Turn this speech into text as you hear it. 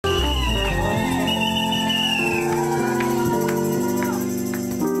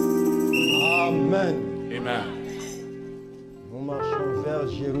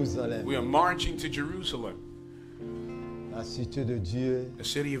Jérusalem. We are marching to Jerusalem, La cité de Dieu, the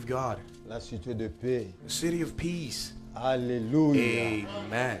city of God, la cité de paix. the city of peace. Alléluia.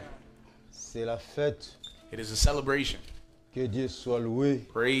 Amen. C'est la fête. It is a celebration. Que Dieu soit loué.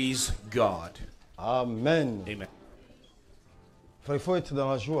 Praise God. Amen. Amen. Il faut être dans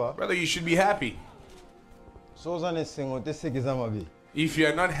la joie. Brother, you should be happy. If you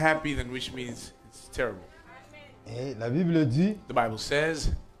are not happy, then which means it's terrible. Et la Bible dit, The Bible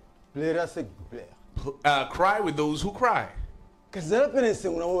says, plaira ceux qui plairent. cry with those who cry.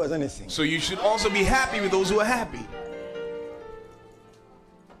 So you should also be happy with those who are happy.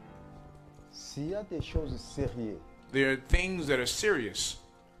 S'il y a des choses sérieuses, There are things that are serious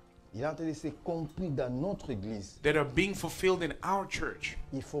il est en train de se compris dans notre église. that are being fulfilled in our church.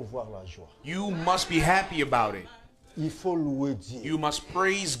 Il faut voir la joie. You must be happy about it. Il faut louer Dieu. You must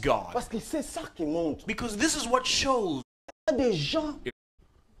praise God. Parce que c'est ça qui montre. Because this is what shows. Il y a des gens,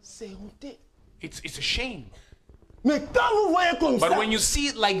 c'est honteux. It's a shame. Mais quand vous voyez comme But ça, when you see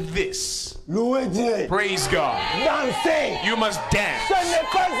it like this, louer Dieu, praise God. danser, You must dance. ce n'est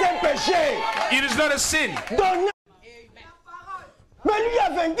pas un péché. It is not a sin. Donner. Mais lui a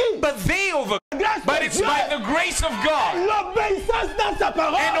vaincu. But they overcome. But it's by the grace of God L'obéissance dans sa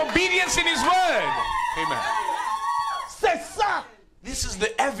parole. and obedience in His word. Amen. C'est ça. This is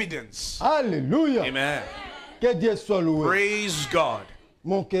the evidence. Alléluia. Amen. Que Dieu soit loué. Praise God.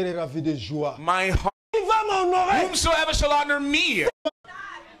 Mon cœur est ravi de joie. My heart, Il va m'honorer. whomsoever shall honor me.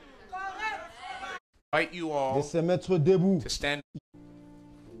 Invite you De all se mettre debout. to stand.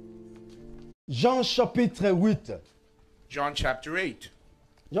 Jean chapitre 8. John chapter 8.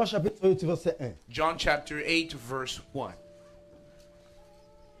 Jean chapitre 8, verset 1. John chapter 8, verse 1.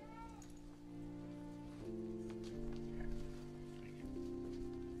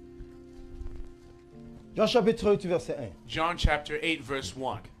 Jean chapitre 8, verset 1. John chapter 8, verse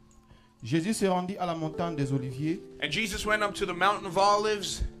 1. Jésus se rendit à la montagne des Oliviers, And Jesus went up to the mountain of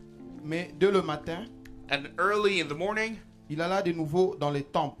olives, mais dès le matin, and early in the morning, il alla de nouveau dans les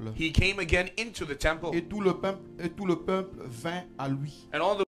temples, he came again into the temple, et tout le peuple vint à lui. and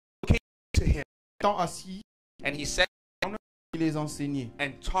all the people came to him, Étant assis, and he sat down il les enseignait.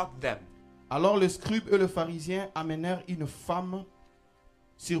 and taught them. Alors le scribe et le pharisien amenèrent une femme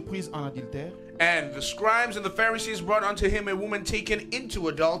surprise en adultère, And the scribes and the Pharisees brought unto him a woman taken into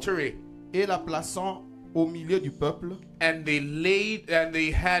adultery, et la plaçant au milieu du peuple, and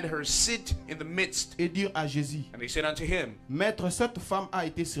they had her sit in the midst, et dirent à Jésus, and they said unto him, Maître, cette femme a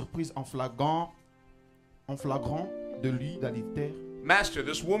été surprise en flagrant de lui d'adultère. Master,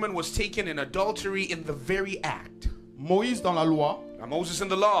 this woman was taken in adultery in the very act. Moïse dans la loi Now Moses in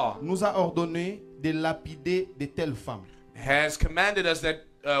the law nous a ordonné de lapider de telles femmes. has commanded us that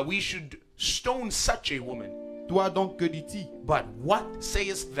we should stone such a woman. Toi donc, que dis-tu? But what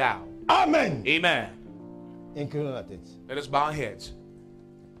sayest thou? Amen. Amen. Inclinons la tête. Let us bow our heads.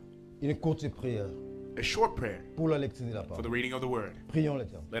 Une courte prière A short prayer pour la lecture de la for the parole. reading of the word. Prions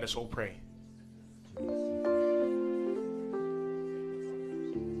l'Éternel. Let us all pray.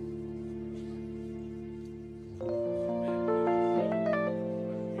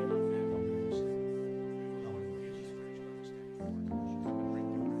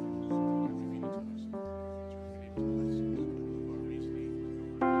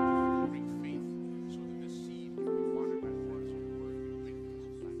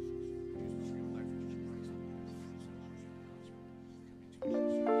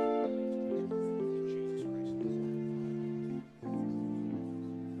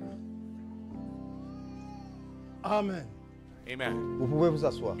 Amen. Amen. Vous pouvez vous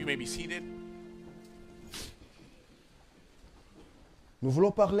asseoir. You may be seated. Nous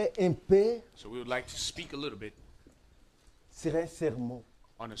voulons parler un peu So we would like to speak a little bit sur un sermon.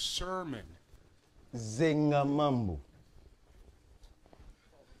 on a sermon. Zengamambo.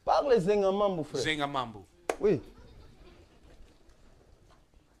 Parle Zengamambo, frère. Zengamambu. Oui.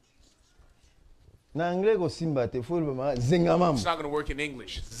 Na anglais ko simba te faut le Zengamambo. It's not going to work in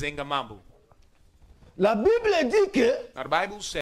English. Zengamambu. La Bible dit que Now the Bible says